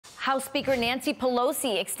House Speaker Nancy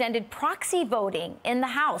Pelosi extended proxy voting in the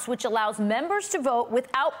House, which allows members to vote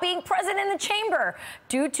without being present in the chamber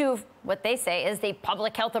due to what they say is the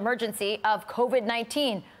public health emergency of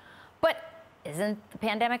COVID-19. But isn't the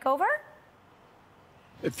pandemic over?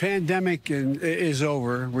 The pandemic is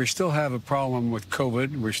over. We still have a problem with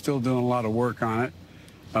COVID. We're still doing a lot of work on it.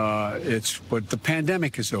 But the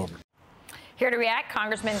pandemic is over. Here to react,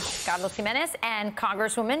 Congressman Gimenez and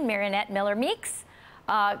Congresswoman Mariannette Miller-Meeks.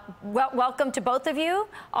 Welcome to both of you.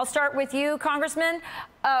 I'll start with you, Congressman.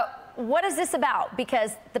 What is this about?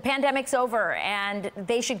 Because the pandemic's over and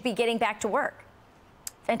they should be getting back to work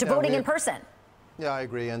and to voting in person. Yeah, I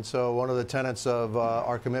agree. And so one of the tenets of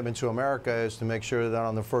our commitment to America is to make sure that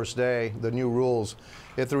on the first day, the new rules,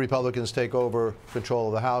 if the Republicans take over control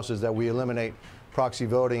of the House, is that we eliminate proxy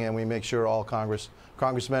voting and we make sure all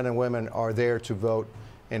congressmen and women are there to vote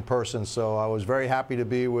in person. So I was very happy to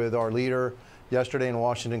be with our leader yesterday in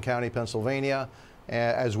Washington County, Pennsylvania,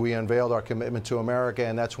 as we unveiled our commitment to America,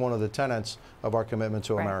 and that's one of the tenets of our commitment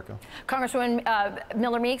to America. Congresswoman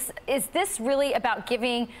Miller-Meeks, is this really about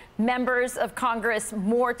giving members of Congress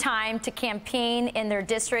more time to campaign in their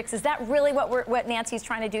districts? Is that really what Nancy's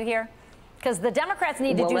trying to do here? Because the Democrats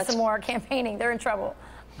need to do some more campaigning. They're in trouble.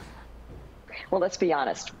 Well, let's be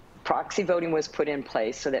honest. Proxy voting was put in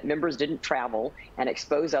place so that members didn't travel and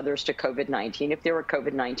expose others to COVID-19 if they were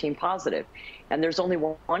COVID-19 positive. And there's only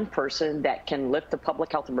one person that can lift the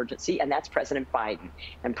public health emergency, and that's President Biden.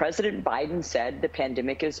 And President Biden said the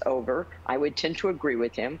pandemic is over. I would tend to agree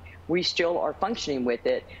with him. We still are functioning with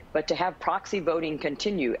it. But to have proxy voting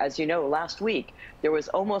continue, as you know, last week, there was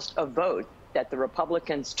almost a vote that the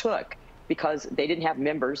Republicans took because they didn't have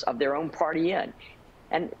members of their own party in.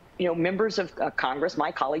 And, you know, members of Congress,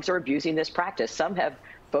 my colleagues, are abusing this practice. Some have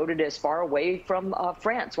voted as far away from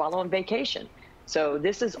France while on vacation. So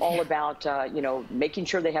this is all about, you know, making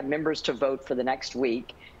sure they have members to vote for the next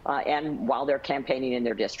week and while they're campaigning in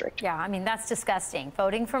their district. Yeah, I mean, that's disgusting.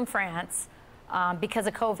 Voting from France because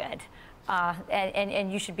of COVID.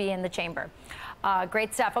 And you should be in the chamber.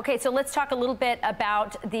 Great stuff. Okay, so let's talk a little bit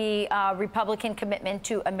about the Republican Commitment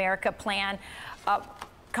to America plan.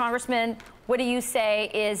 Congressman, what do you say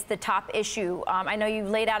is the top issue? I know you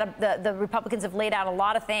laid out the Republicans have laid out a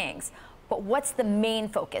lot of things, but what's the main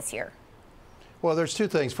focus here? Well, there's two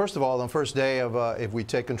things. First of all, on the first day of if we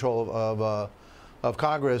take control of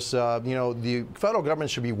Congress, you know, the federal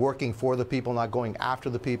government should be working for the people, not going after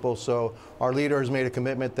the people. So our leader has made a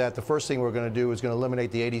commitment that the first thing we're going to do is going to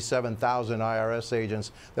eliminate the 87,000 IRS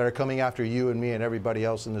agents that are coming after you and me and everybody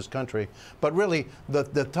else in this country. But really, the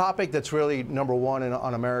topic that's really number one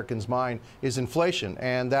on Americans' mind is inflation,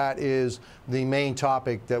 and that is the main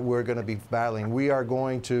topic that we're going to be battling. We are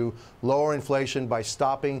going to lower inflation by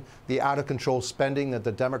stopping the out-of-control spending that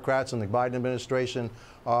the Democrats and the Biden administration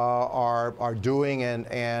are doing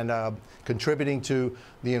and contributing to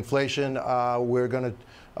the inflation. We're going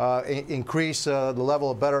to increase the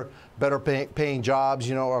level of better paying jobs,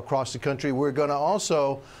 you know, across the country. We're going to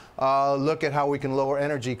also look at how we can lower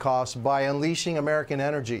energy costs by unleashing American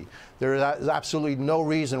energy. There is absolutely no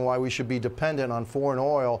reason why we should be dependent on foreign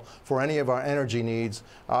oil for any of our energy needs,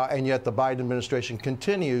 and yet the Biden administration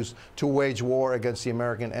continues to wage war against the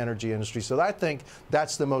American energy industry. So I think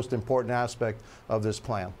that's the most important aspect of this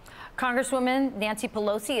plan. Congresswoman Nancy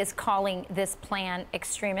Pelosi is calling this plan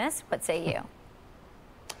extremist. What say you?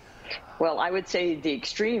 Well, I would say the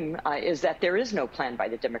extreme is that there is no plan by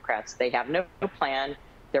the Democrats. They have no plan.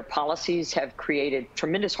 Their policies have created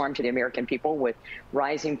tremendous harm to the American people with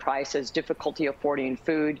rising prices, difficulty affording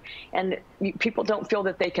food, and people don't feel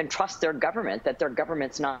that they can trust their government, that their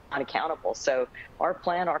government's not accountable. So our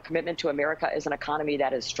plan, our commitment to America is an economy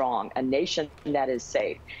that is strong, a nation that is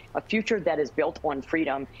safe, a future that is built on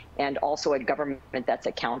freedom, and also a government that's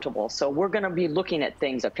accountable. So we're going to be looking at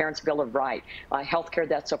things, a parent's bill of rights, health care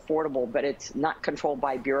that's affordable, but it's not controlled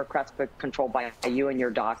by bureaucrats, but controlled by you and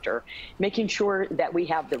your doctor, making sure that we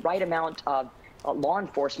have the right amount of law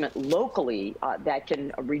enforcement locally that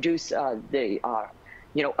can reduce the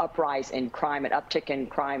uprise in crime and uptick in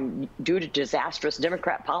crime due to disastrous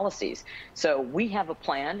Democrat policies. So we have a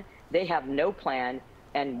plan. They have no plan.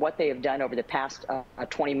 And what they have done over the past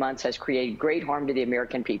 20 months has created great harm to the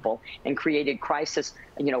American people and created crisis,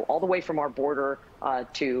 you know, all the way from our border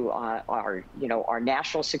to our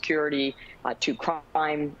national security, to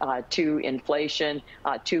crime, to inflation,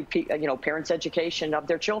 to parents' education of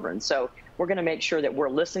their children. So we're going to make sure that we're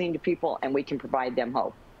listening to people and we can provide them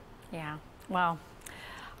hope. Yeah, well,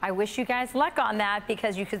 I wish you guys luck on that,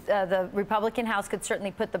 because you could, the Republican House could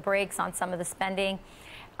certainly put the brakes on some of the spending.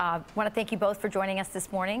 I want to thank you both for joining us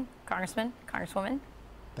this morning, Congressman, Congresswoman.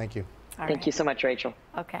 Thank you. Thank you so much, Rachel.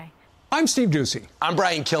 Okay. I'm Steve Doocy. I'm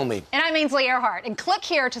Brian Kilmeade. And I'm Ainsley Earhart. And click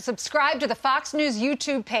here to subscribe to the Fox News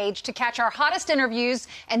YouTube page to catch our hottest interviews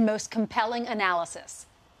and most compelling analysis.